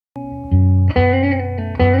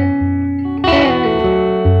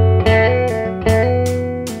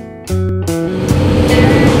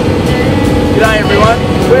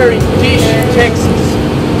We're in Dish, Texas,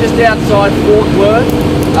 just outside Fort Worth.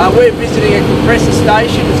 We're visiting a compressor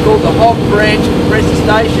station. It's called the Hog Branch Compressor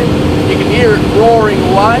Station. You can hear it roaring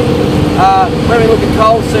away. When we look at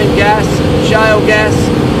coal seam gas, shale gas,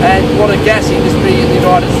 and what a gas industry in the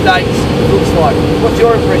United States looks like. What's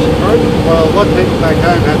your impression, Drew? Well, what people back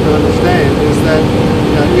home have to understand is that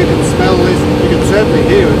you can smell this, you can certainly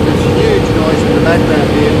hear it. There's huge noise in the background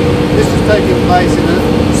here. This is taking place in a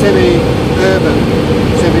semi-urban,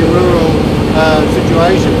 semi-rural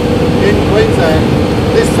situation. In Queensland,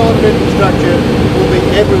 this sort of infrastructure will be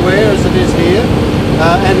everywhere as it is here,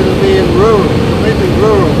 and it'll be in rural, completely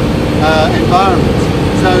rural environments.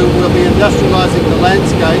 So we'll be industrialising the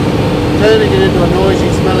landscape, turning it into a noisy,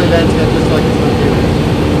 smelly landscape just like this one here.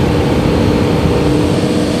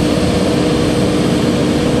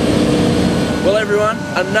 Well everyone,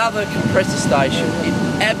 another compressor station. It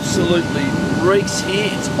absolutely reeks here.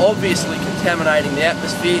 It's obviously contaminating the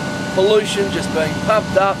atmosphere. Pollution just being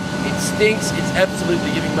pumped up. It stinks. It's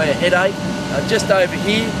absolutely giving me a headache. Just over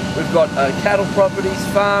here we've got cattle properties,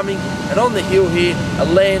 farming, and on the hill here a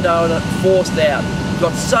landowner forced out.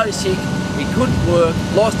 Got so sick he couldn't work,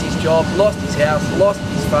 lost his job, lost his house, lost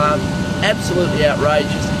his farm. Absolutely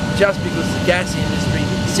outrageous, just because the gas industry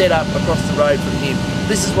set up across the road from him.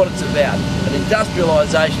 This is what it's about, an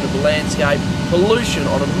industrialisation of the landscape, pollution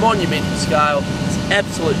on a monumental scale. It's an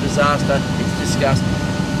absolute disaster. It's disgusting.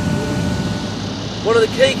 One of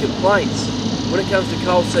the key complaints when it comes to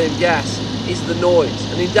coal seam gas is the noise,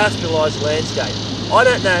 an industrialised landscape. I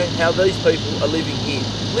don't know how these people are living here.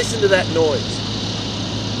 Listen to that noise.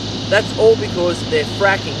 That's all because they're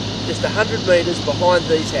fracking just 100 metres behind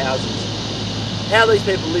these houses. How these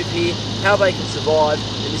people live here, how they can survive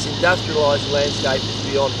in this industrialised landscape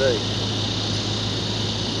is beyond me.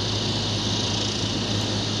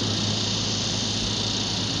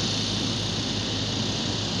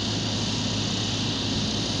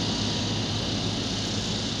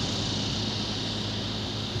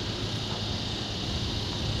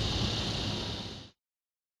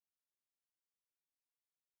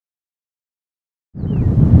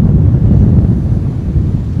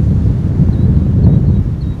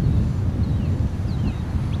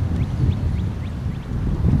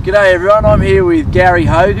 G'day everyone, I'm here with Gary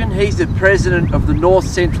Hogan. He's the president of the North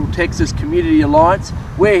Central Texas Community Alliance.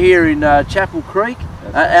 We're here in Chapel Creek,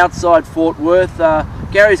 outside Fort Worth.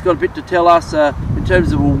 Gary's got a bit to tell us in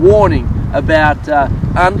terms of a warning about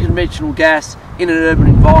unconventional gas in an urban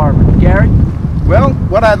environment. Gary? Well,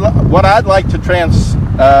 what I'd like to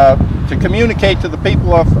communicate to the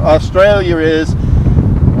people of Australia is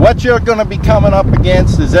what you're going to be coming up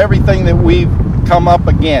against is everything that we've come up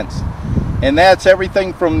against. And that's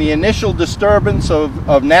everything from the initial disturbance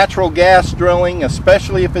of natural gas drilling,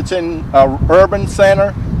 especially if it's in an urban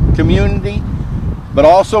center community, but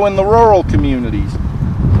also in the rural communities.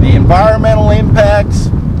 The environmental impacts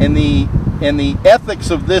and the ethics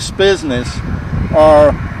of this business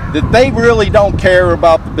are that they really don't care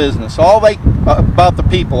about the business, about the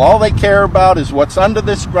people. All they care about is what's under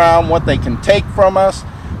this ground, what they can take from us,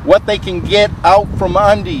 what they can get out from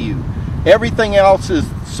under you. Everything else is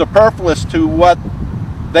superfluous to what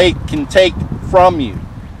they can take from you.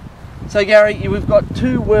 So Gary, we've got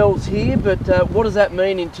 2 wells here, but what does that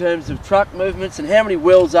mean in terms of truck movements, and how many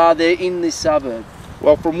wells are there in this suburb?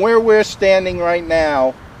 Well, from where we're standing right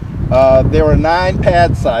now, there are 9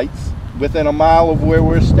 pad sites within a mile of where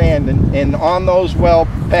we're standing, and on those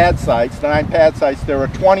pad sites, 9 pad sites, there are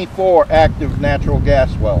 24 active natural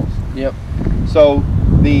gas wells. Yep. So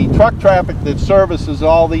the truck traffic that services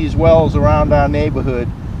all these wells around our neighborhood,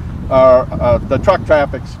 the truck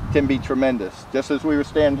traffic can be tremendous. Just as we were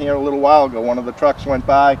standing here a little while ago, one of the trucks went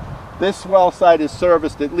by. This well site is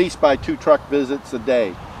serviced at least by 2 truck visits a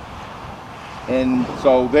day. And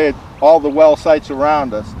so all the well sites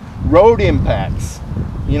around us. Road impacts.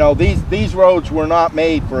 You know, these roads were not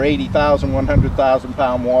made for 80,000, 100,000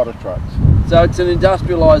 pound water trucks. So it's an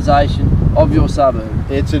industrialisation of your suburb.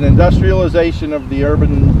 It's an industrialization of the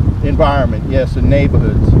urban environment, yes, and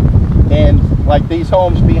neighborhoods. And like these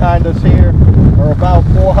homes behind us here are about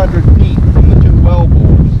 400 feet from the 2 well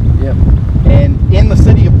bores. Yep. And in the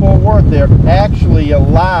city of Fort Worth, they're actually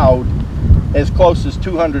allowed as close as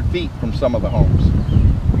 200 feet from some of the homes.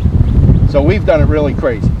 So we've done it really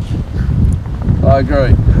crazy. I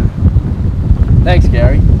agree. Thanks,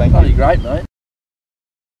 Gary. Thank you. You. Great, mate.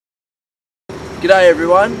 G'day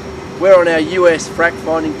everyone. We're on our US Frack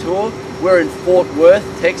Finding Tour. We're in Fort Worth,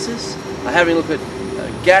 Texas, having a look at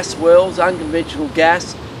gas wells, unconventional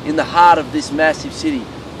gas, in the heart of this massive city.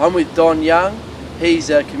 I'm with Don Young. He's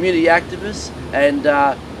a community activist and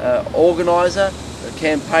organiser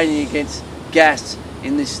campaigning against gas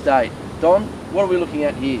in this state. Don, what are we looking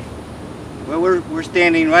at here? Well, we're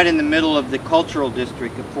standing right in the middle of the cultural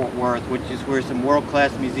district of Fort Worth, which is where some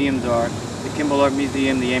world-class museums are. The Kimball Art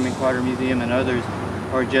Museum, the Amon Carter Museum, and others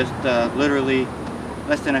are just literally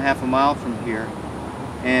less than a half a mile from here.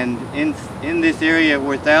 And in this area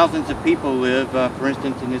where thousands of people live, for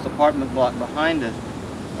instance in this apartment block behind us,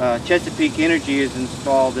 Chesapeake Energy has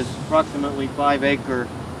installed this approximately 5-acre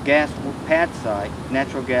gas pad site,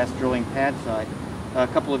 natural gas drilling pad site, a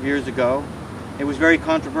couple of years ago. It was very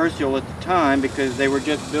controversial at the time because they were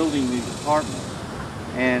just building these apartments,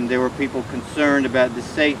 and there were people concerned about the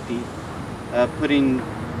safety of putting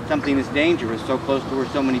something that's dangerous so close to where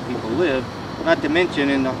so many people live, not to mention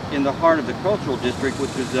in the heart of the cultural district,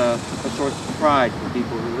 which is a source of pride for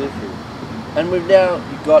people who live here. And we've now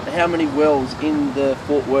got how many wells in the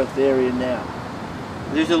Fort Worth area now?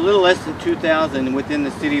 There's a little less than 2,000 within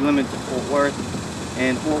the city limits of Fort Worth,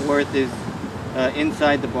 and Fort Worth is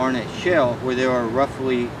inside the Barnett Shell, where there are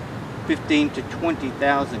roughly 15,000 to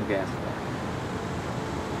 20,000 gas wells.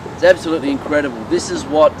 It's absolutely incredible. This is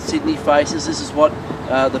what Sydney faces. This is what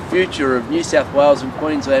the future of New South Wales and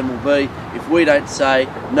Queensland will be if we don't say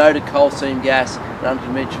no to coal seam gas and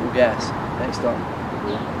unconventional gas. Thanks, Don.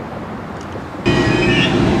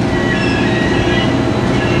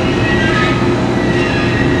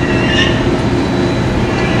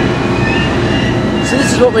 So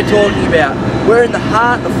this is what we're talking about. We're in the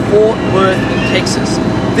heart of Fort Worth in Texas.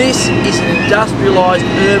 This is an industrialised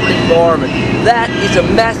urban environment. That is a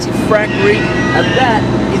massive frack rig, and that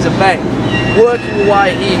is a bank working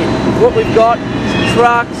away here. What we've got is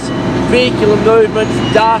trucks, vehicular movements,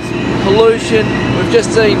 dust, pollution. We've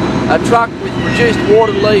just seen a truck with produced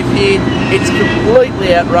water leave here. It's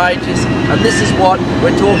completely outrageous, and this is what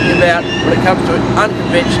we're talking about when it comes to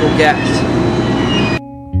unconventional gas.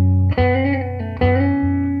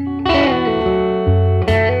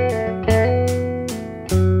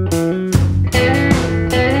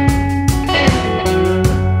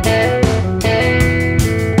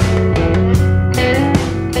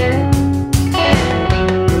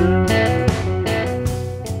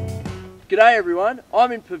 G'day everyone,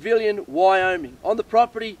 I'm in Pavilion, Wyoming, on the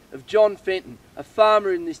property of John Fenton, a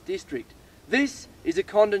farmer in this district. This is a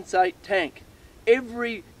condensate tank.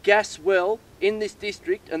 Every gas well in this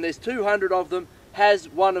district, and there's 200 of them, has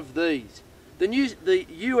one of these. The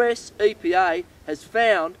US EPA has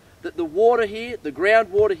found that the water here, the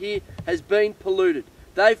groundwater here, has been polluted.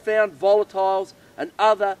 They've found volatiles and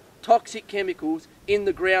other toxic chemicals in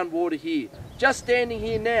the groundwater here. Just standing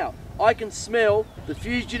here now, I can smell the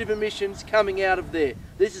fugitive emissions coming out of there.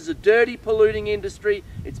 This is a dirty, polluting industry.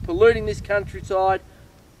 It's polluting this countryside.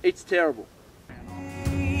 It's terrible.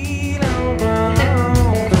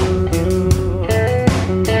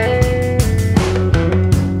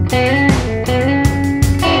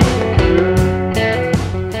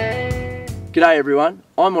 G'day everyone,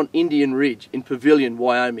 I'm on Indian Ridge in Pavilion,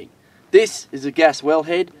 Wyoming. This is a gas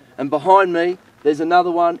wellhead, and behind me there's another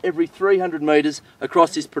one every 300 metres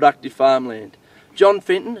across this productive farmland. John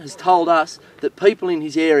Fenton has told us that people in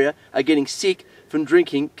his area are getting sick from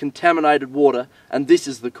drinking contaminated water, and this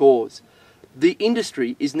is the cause. The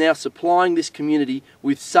industry is now supplying this community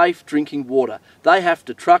with safe drinking water. They have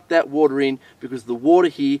to truck that water in because the water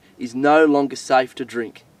here is no longer safe to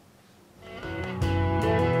drink.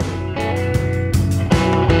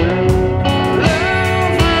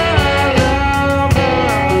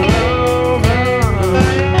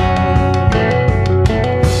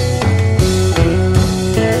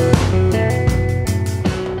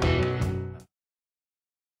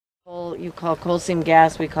 You call coal seam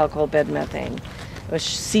gas, we call coal bed methane, or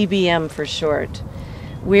CBM for short.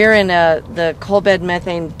 We're in the coal bed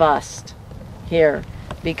methane bust here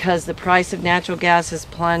because the price of natural gas has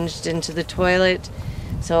plunged into the toilet,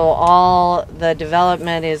 so all the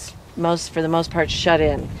development is for the most part shut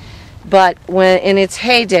in. But when in its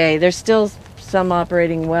heyday, there's still some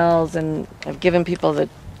operating wells, and I've given people the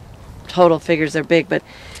total figures, they're big, but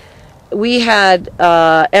we had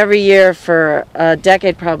every year for a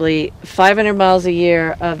decade probably 500 miles a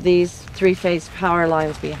year of these three-phase power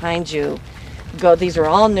lines behind you go. These are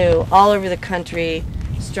all new, all over the country,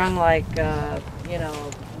 strung like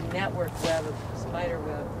network web, spider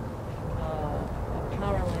web,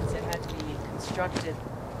 power lines that had to be constructed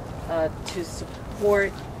to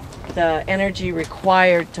support the energy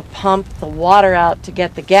required to pump the water out to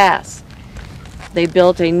get the gas. They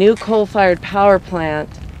built a new coal-fired power plant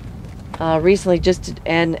recently,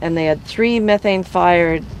 and they had 3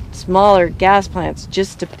 methane-fired smaller gas plants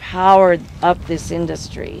just to power up this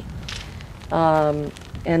industry, and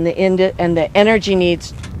the energy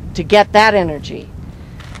needs to get that energy.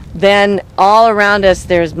 Then all around us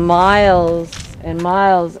there's miles and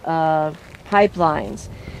miles of pipelines.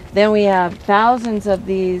 Then we have thousands of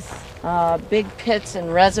these big pits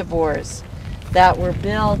and reservoirs that were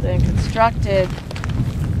built and constructed.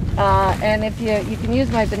 And if you can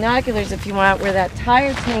use my binoculars if you want, where that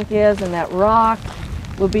tire tank is and that rock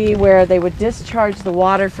will be where they would discharge the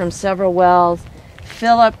water from several wells,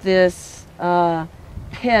 fill up this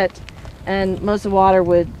pit, and most of the water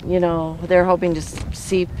would, they're hoping to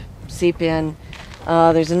seep in.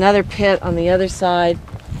 There's another pit on the other side.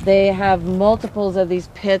 They have multiples of these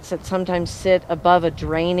pits that sometimes sit above a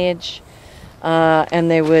drainage,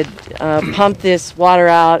 and they would pump this water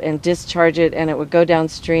out and discharge it, and it would go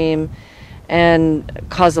downstream and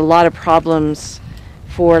cause a lot of problems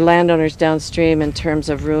for landowners downstream in terms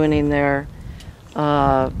of ruining their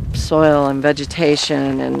soil and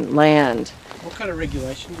vegetation and land. What kind of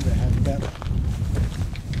regulation do they have about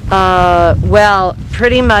it? Well,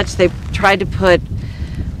 pretty much they tried to put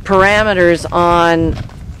parameters on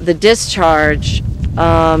the discharge,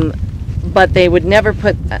 but they would never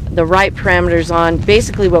put the right parameters on.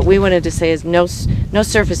 Basically what we wanted to say is no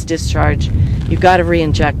surface discharge. You've got to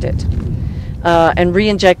re-inject it. And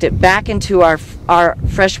re-inject it back into our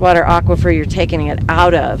freshwater aquifer you're taking it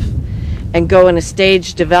out of, and go in a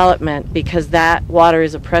staged development, because that water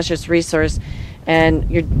is a precious resource, and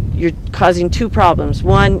you're causing two problems.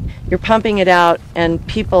 One, you're pumping it out, and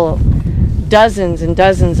people, dozens and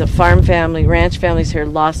dozens of ranch families here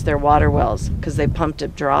lost their water wells because they pumped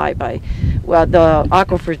it dry the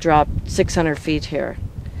aquifer dropped 600 feet here.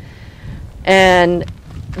 And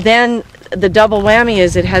then the double whammy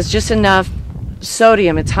is it has just enough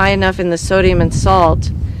sodium, it's high enough in the sodium and salt,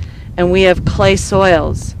 and we have clay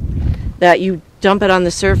soils that you dump it on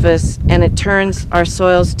the surface and it turns our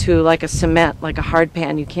soils to like a cement, like a hard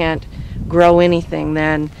pan. You can't grow anything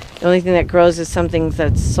then. The only thing that grows is something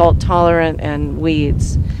that's salt tolerant and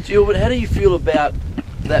weeds. Jill, but how do you feel about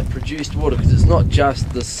that produced water? Because it's not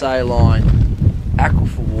just the saline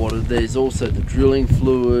aquifer water, there's also the drilling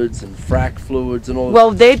fluids and frack fluids and all.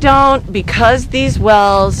 Well, they don't, because these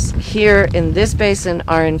wells here in this basin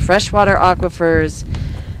are in freshwater aquifers.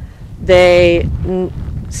 They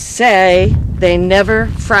say they never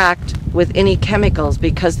fracked with any chemicals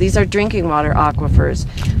because these are drinking water aquifers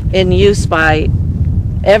in use by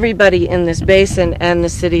everybody in this basin and the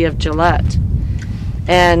city of Gillette.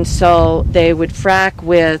 And so they would frack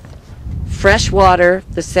with fresh water,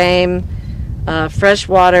 the same fresh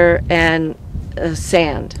water and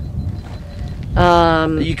sand. Are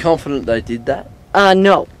you confident they did that?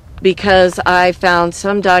 No, because I found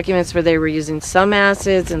some documents where they were using some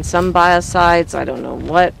acids and some biocides. I don't know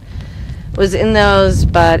what was in those,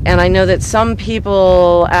 and I know that some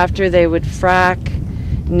people, after they would frack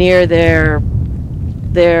near their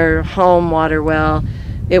home water well,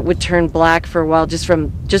 it would turn black for a while just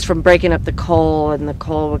from breaking up the coal, and the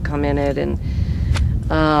coal would come in it. And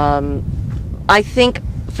I think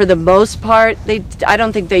for the most part, I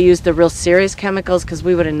don't think they used the real serious chemicals, because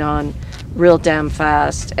we would have known real damn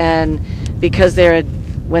fast. And because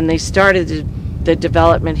when they started the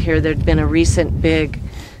development here, there'd been a recent big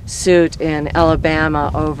suit in Alabama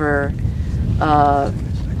over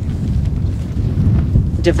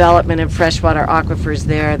development of freshwater aquifers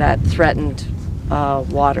there that threatened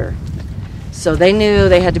water. So they knew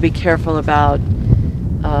they had to be careful about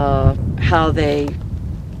how they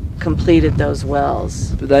completed those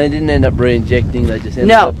wells. But they didn't end up re-injecting, they just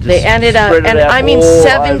ended up they ended up, spread it and out I mean all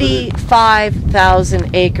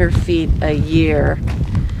 75,000 acre feet a year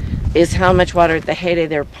is how much water at the heyday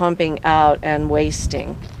they're pumping out and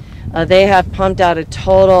wasting. They have pumped out a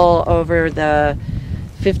total over the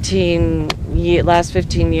last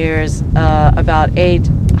 15 years about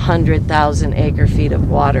 800,000 acre feet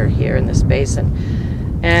of water here in this basin.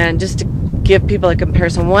 And just to give people a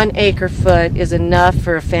comparison, 1 acre foot is enough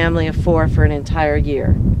for a family of 4 for an entire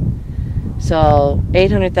year. So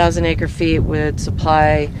 800,000 acre feet would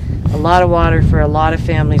supply a lot of water for a lot of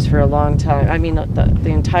families for a long time. I mean,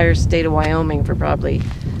 the entire state of Wyoming for probably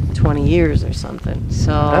 20 years or something.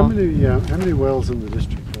 So How many wells in the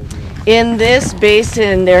district? in this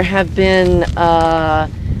basin, there have been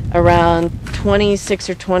around 26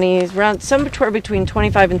 or 20, around somewhere between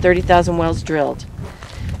 25 and 30,000 wells drilled.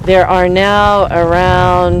 There are now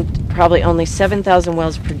around probably only 7,000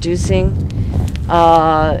 wells producing.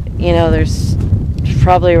 There's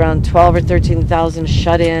probably around 12 or 13,000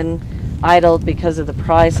 shut in, idled because of the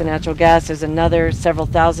price of natural gas. There's another several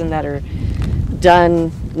thousand that are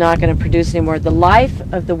done, not going to produce anymore. The life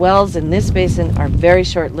of the wells in this basin are very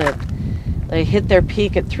short-lived. They hit their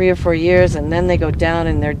peak at 3 or 4 years, and then they go down,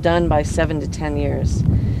 and they're done by 7 to 10 years.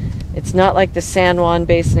 It's not like the San Juan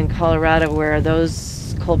Basin in Colorado where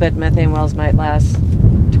those coal bed methane wells might last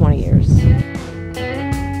 20 years.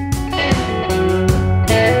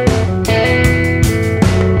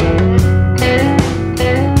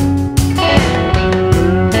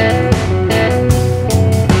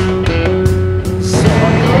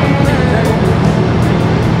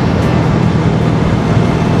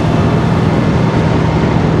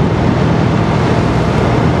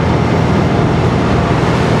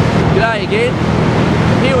 Again,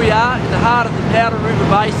 here we are in the heart of the Powder River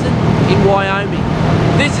Basin in Wyoming.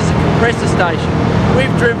 This is a compressor station.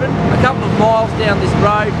 We've driven a couple of miles down this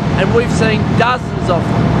road and we've seen dozens of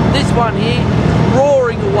them. This one here is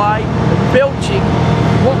roaring away and belching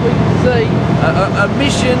what we can see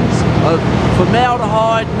emissions of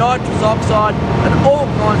formaldehyde, nitrous oxide and all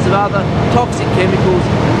kinds of other toxic chemicals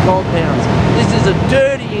and compounds. This is a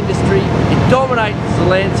dirty industry, it dominates the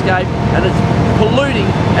landscape and it's polluting,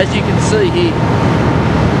 as you can see here.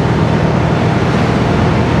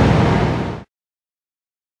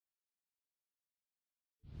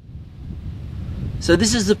 So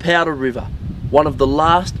this is the Powder River, one of the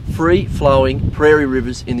last free-flowing prairie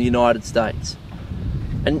rivers in the United States.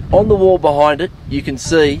 And on the wall behind it, you can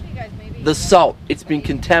see the salt. It's been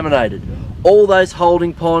contaminated. All those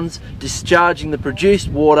holding ponds discharging the produced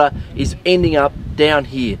water is ending up down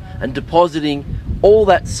here and depositing all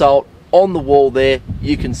that salt on the wall there.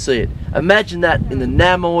 You can see it. Imagine that in the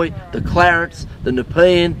Namoy, the Clarence, the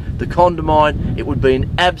Nepean, the Condamine. It would be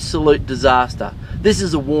an absolute disaster. This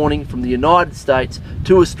is a warning from the United States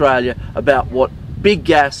to Australia about what big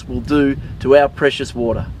gas will do to our precious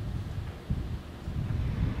water.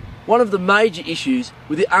 One of the major issues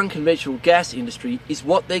with the unconventional gas industry is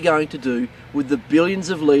what they're going to do with the billions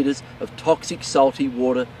of litres of toxic salty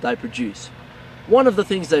water they produce. One of the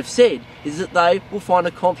things they've said is that they will find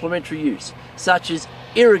a complementary use, such as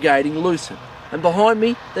irrigating lucerne. And behind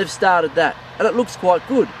me, they've started that, and it looks quite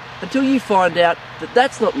good, until you find out that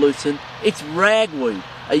that's not lucerne, it's ragweed,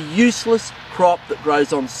 a useless crop that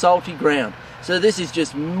grows on salty ground. So this is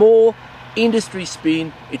just more industry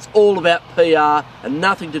spin. It's all about PR and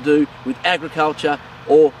nothing to do with agriculture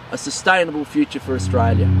or a sustainable future for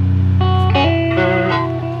Australia.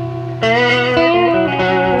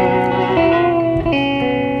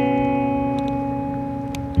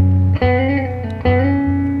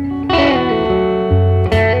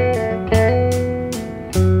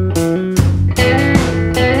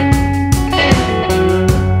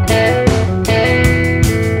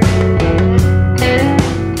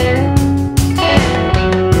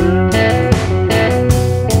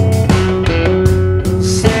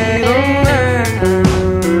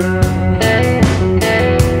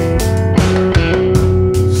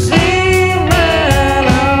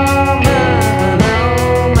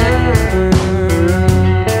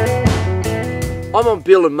 I'm on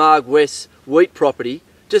Bill and Marg West's wheat property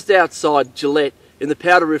just outside Gillette in the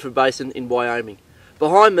Powder River Basin in Wyoming.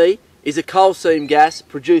 Behind me is a coal seam gas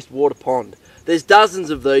produced water pond. There's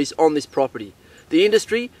dozens of these on this property. The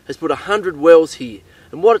industry has put 100 wells here,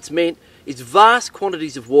 and what it's meant is vast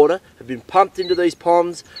quantities of water have been pumped into these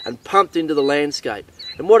ponds and pumped into the landscape.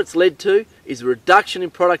 And what it's led to is a reduction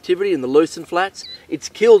in productivity in the lucerne flats. It's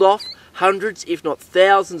killed off hundreds, if not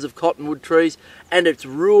thousands, of cottonwood trees, and it's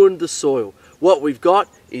ruined the soil. What we've got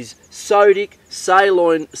is sodic,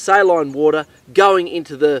 saline water going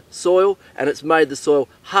into the soil, and it's made the soil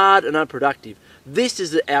hard and unproductive. This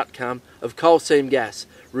is the outcome of coal seam gas: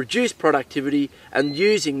 reduced productivity and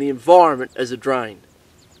using the environment as a drain.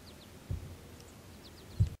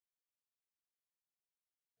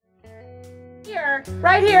 Here,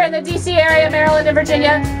 right here in the DC area, Maryland and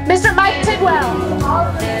Virginia, Mr. Mike Tidwell.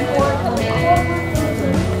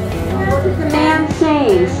 Demand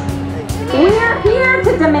change. We're here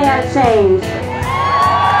to demand change.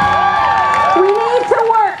 We need to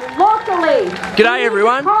work locally. G'day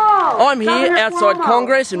everyone. I'm here outside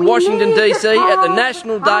Congress in Washington DC at the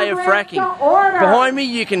National Day of Fracking. Behind me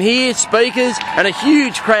you can hear speakers and a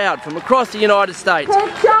huge crowd from across the United States.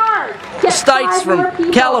 States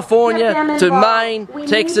from California to Maine,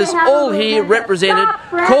 Texas, all here represented,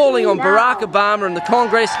 calling on Barack Obama and the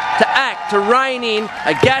Congress to act to rein in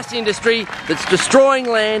a gas industry that's destroying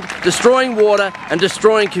land, destroying water and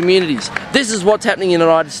destroying communities. This is what's happening in the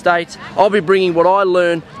United States. I'll be bringing what I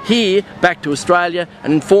learn here back to Australia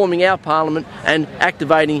and informing our Parliament and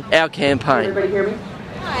activating our campaign. Everybody hear me?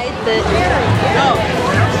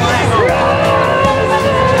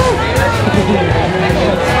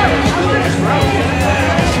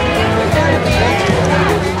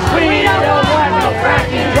 We don't want no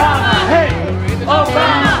fracking drama. Hey,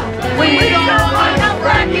 Obama, we don't want no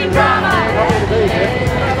fracking drama.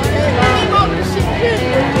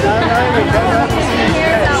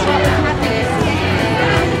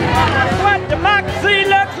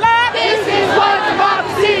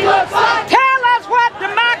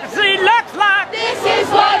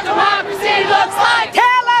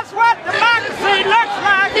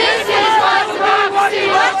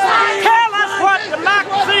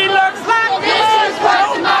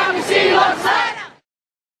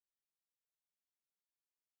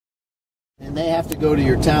 have to go to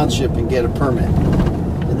your township and get a permit,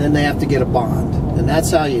 and then they have to get a bond, and that's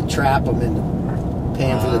how you trap them into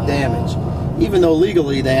paying for the damage, even though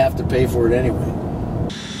legally they have to pay for it anyway.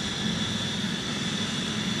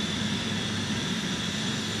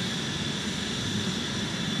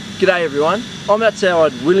 G'day everyone, I'm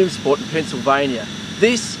outside Williamsport in Pennsylvania.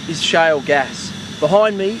 This is shale gas.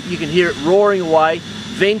 Behind me you can hear it roaring away,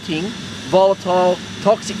 venting volatile,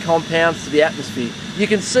 toxic compounds to the atmosphere. You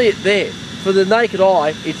can see it there. For the naked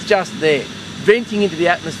eye, it's just there. Venting into the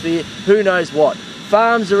atmosphere, who knows what.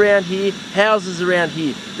 Farms around here, houses around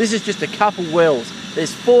here. This is just a couple wells.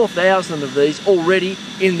 There's 4,000 of these already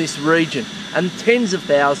in this region and tens of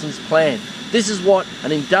thousands planned. This is what an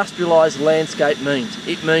industrialised landscape means.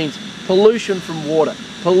 It means pollution from water,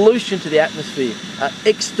 pollution to the atmosphere,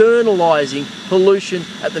 externalising pollution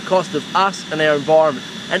at the cost of us and our environment,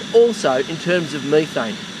 and also in terms of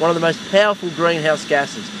methane, one of the most powerful greenhouse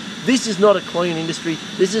gases. This is not a clean industry.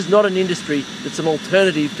 This is not an industry that's an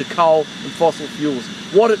alternative to coal and fossil fuels.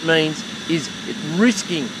 What it means is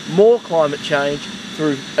risking more climate change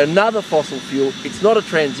through another fossil fuel. It's not a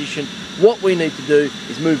transition. What we need to do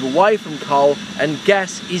is move away from coal, and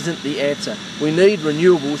gas isn't the answer. We need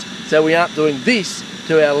renewables so we aren't doing this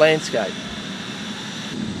to our landscape.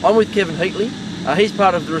 I'm with Kevin Heatley. He's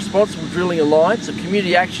part of the Responsible Drilling Alliance, a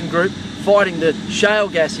community action group fighting the shale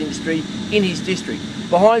gas industry in his district.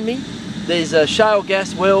 Behind me there's shale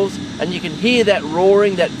gas wells, and you can hear that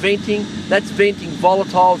roaring, that venting. That's venting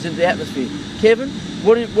volatiles into the atmosphere. Kevin,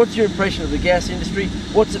 what's your impression of the gas industry?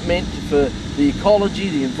 What's it meant for the ecology,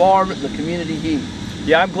 the environment, and the community here?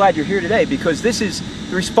 Yeah, I'm glad you're here today, because this is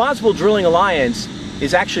the Responsible Drilling Alliance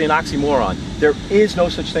is actually an oxymoron. There is no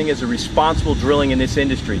such thing as a responsible drilling in this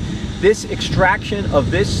industry. This extraction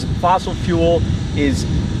of this fossil fuel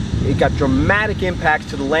it got dramatic impacts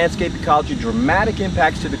to the landscape ecology, dramatic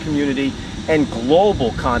impacts to the community, and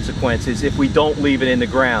global consequences if we don't leave it in the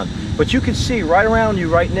ground. But you can see right around you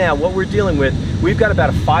right now what we're dealing with. We've got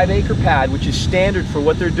about a 5-acre pad, which is standard for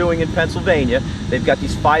what they're doing in Pennsylvania. They've got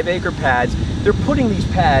these 5-acre pads. They're putting these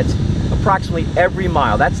pads approximately every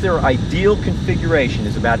mile. That's their ideal configuration,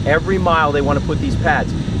 is about every mile they want to put these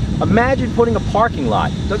pads. Imagine putting a parking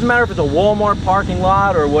lot. Doesn't matter if it's a Walmart parking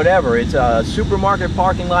lot or whatever, it's a supermarket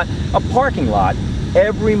parking lot. A parking lot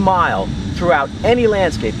every mile throughout any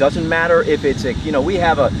landscape. Doesn't matter if it's a, we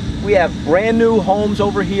have brand new homes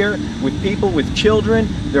over here with people with children.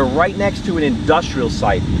 They're right next to an industrial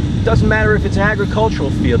site. It doesn't matter if it's an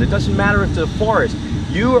agricultural field. It doesn't matter if it's a forest.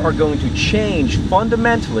 You are going to change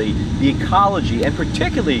fundamentally the ecology, and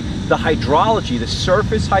particularly the hydrology, the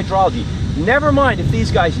surface hydrology. Never mind if these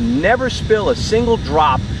guys never spill a single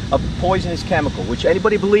drop of poisonous chemical, which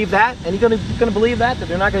anybody believe that? Anybody going to believe that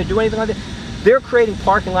they're not going to do anything like that? They're creating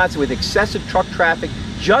parking lots with excessive truck traffic.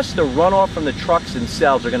 Just the runoff from the trucks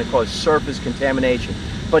themselves are going to cause surface contamination.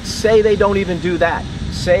 But say they don't even do that.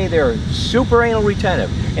 Say they're super anal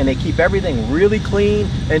retentive and they keep everything really clean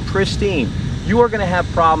and pristine. You are going to have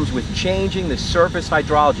problems with changing the surface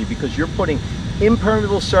hydrology because you're putting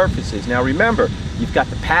impermeable surfaces. Now remember, you've got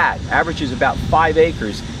the pad, averages about 5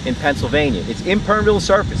 acres in Pennsylvania. It's impermeable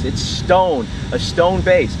surface, it's stone, a stone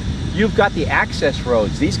base. You've got the access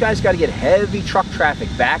roads. These guys got to get heavy truck traffic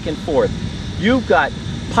back and forth. You've got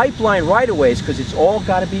pipeline right-of-ways because it's all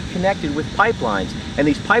got to be connected with pipelines. And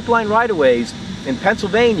these pipeline right-of-ways in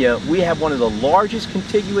Pennsylvania, we have one of the largest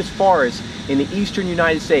contiguous forests in the eastern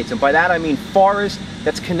United States. And by that I mean forest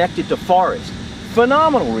that's connected to forest.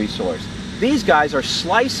 Phenomenal resource. These guys are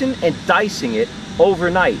slicing and dicing it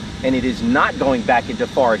overnight, and it is not going back into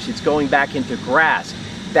forest, it's going back into grass.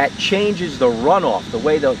 That changes the runoff, the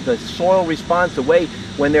way the soil responds, the way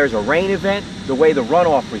when there's a rain event, the way the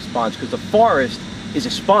runoff responds, because the forest is a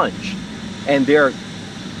sponge. And they're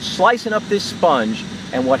slicing up this sponge,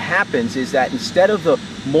 and what happens is that instead of the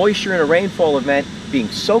moisture in a rainfall event being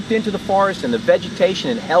soaked into the forest and the vegetation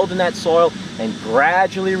and held in that soil and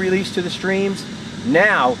gradually released to the streams,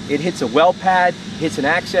 now it hits a well pad, hits an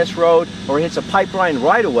access road, or it hits a pipeline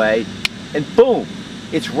right away, and boom,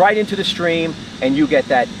 it's right into the stream, and you get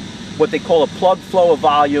that, what they call a plug flow of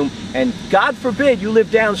volume. And God forbid you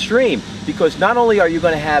live downstream, because not only are you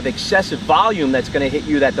going to have excessive volume that's going to hit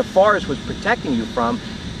you that the forest was protecting you from,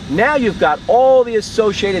 now you've got all the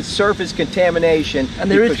associated surface contamination.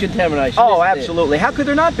 And there is contamination. Oh, absolutely. How could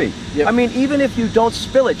there not be? Yep. I mean, even if you don't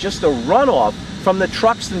spill it, just the runoff from the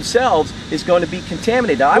trucks themselves is going to be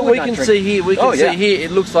contaminated. Well, we can see here,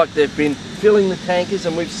 it looks like they've been filling the tankers,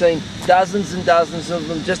 and we've seen dozens and dozens of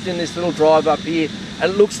them just in this little drive up here,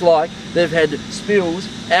 and it looks like they've had spills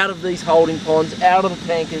out of these holding ponds, out of the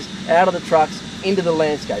tankers, out of the trucks, into the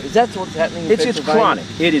landscape. Is that what's happening in It's Pennsylvania? chronic.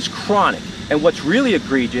 It is chronic. And what's really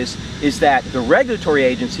egregious is that the regulatory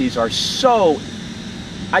agencies are so,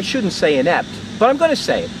 I shouldn't say inept, but I'm going to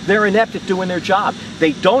say it. They're inept at doing their job.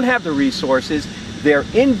 They don't have the resources. They're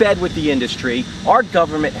in bed with the industry. Our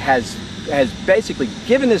government has basically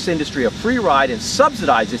given this industry a free ride and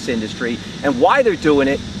subsidized this industry. And why they're doing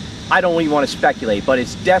it, I don't even want to speculate, but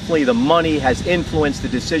it's definitely the money has influenced the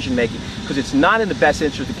decision making, because it's not in the best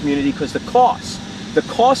interest of the community, because the costs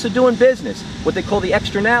of doing business, what they call the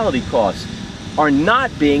externality costs, are not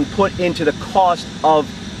being put into the cost of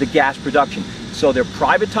the gas production. So they're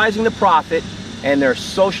privatizing the profit and they're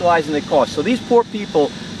socializing the cost. So these poor people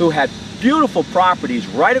who had beautiful properties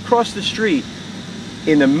right across the street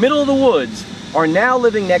in the middle of the woods are now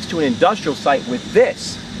living next to an industrial site with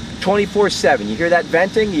this 24/7. You hear that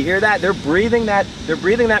venting? You hear that? They're breathing that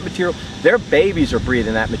material. Their babies are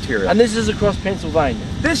breathing that material. And this is across Pennsylvania.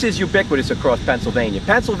 This is ubiquitous across Pennsylvania.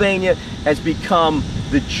 Pennsylvania has become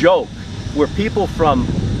the joke, where people from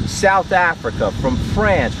South Africa, from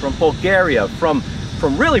France, from Bulgaria, from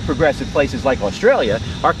really progressive places like Australia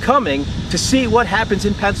are coming to see what happens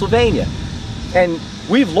in Pennsylvania. And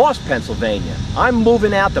we've lost Pennsylvania. I'm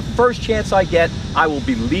moving out the first chance I get. I will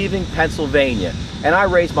be leaving Pennsylvania. And I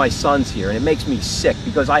raise my sons here, and it makes me sick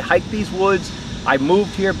because I hike these woods. I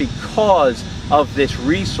moved here because of this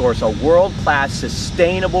resource, a world-class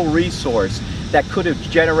sustainable resource that could have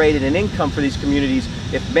generated an income for these communities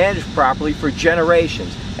if managed properly for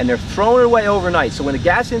generations. And they're throwing it away overnight. So when the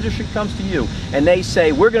gas industry comes to you and they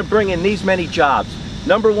say, we're going to bring in these many jobs,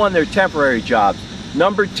 number one, they're temporary jobs.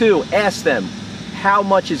 Number two, ask them how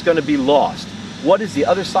much is going to be lost. What is the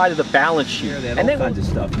other side of the balance sheet? And all kinds of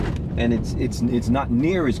stuff. And it's not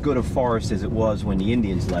near as good a forest as it was when the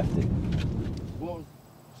Indians left it. Okay,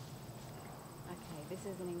 this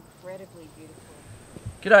is an incredibly beautiful.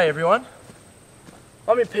 G'day everyone.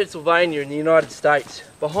 I'm in Pennsylvania in the United States.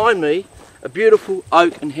 Behind me, a beautiful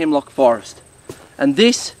oak and hemlock forest. And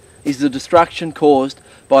this is the destruction caused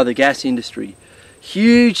by the gas industry.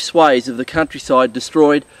 Huge swathes of the countryside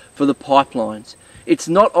destroyed for the pipelines. It's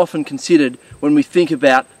not often considered when we think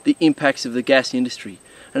about the impacts of the gas industry.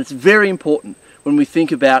 And it's very important when we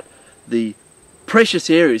think about the precious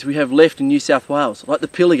areas we have left in New South Wales, like the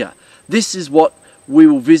Pilliga. This is what we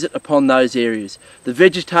will visit upon those areas. The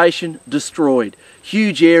vegetation destroyed,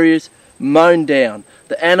 huge areas mown down,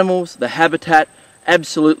 the animals, the habitat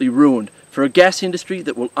absolutely ruined for a gas industry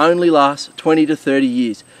that will only last 20 to 30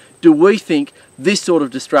 years. Do we think this sort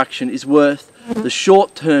of destruction is worth the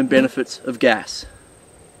short-term benefits of gas?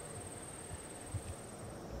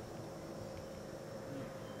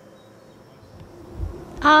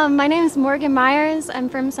 My name is Morgan Myers. I'm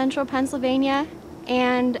from Central Pennsylvania,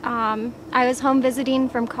 and I was home visiting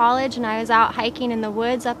from college, and I was out hiking in the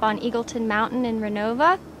woods up on Eagleton Mountain in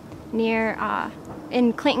Renova, near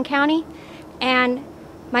in Clinton County, and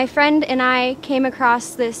my friend and I came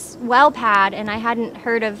across this well pad, and I hadn't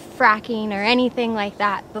heard of fracking or anything like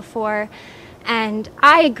that before. And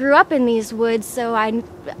I grew up in these woods, so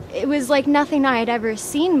it was like nothing I had ever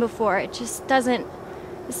seen before. It just doesn't.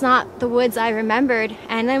 It's not the woods I remembered.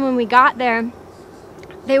 And then when we got there,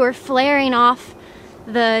 they were flaring off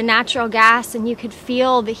the natural gas, and you could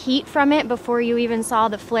feel the heat from it before you even saw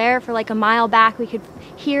the flare. For like a mile back, we could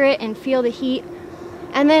hear it and feel the heat.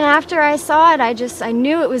 And then after I saw it, I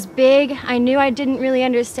knew it was big. I knew I didn't really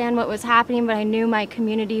understand what was happening, but I knew my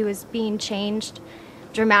community was being changed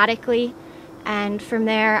dramatically. And from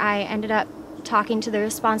there, I ended up talking to the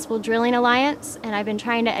Responsible Drilling Alliance, and I've been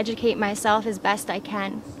trying to educate myself as best I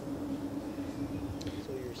can.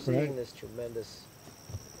 So you're seeing this tremendous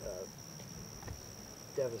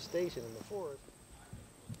devastation in the forest.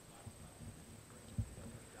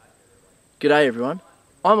 G'day everyone.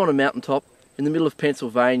 I'm on a mountaintop in the middle of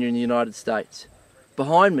Pennsylvania in the United States.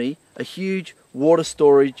 Behind me, a huge water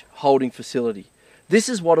storage holding facility. This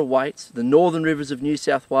is what awaits the northern rivers of New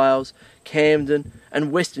South Wales, Camden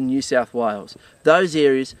and western New South Wales, those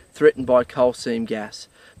areas threatened by coal seam gas.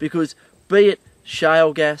 Because be it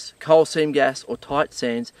shale gas, coal seam gas or tight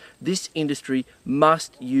sands, this industry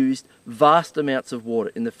must use vast amounts of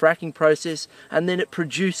water in the fracking process, and then it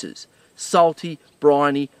produces salty,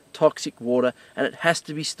 briny, toxic water, and it has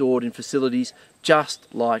to be stored in facilities just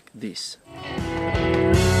like this.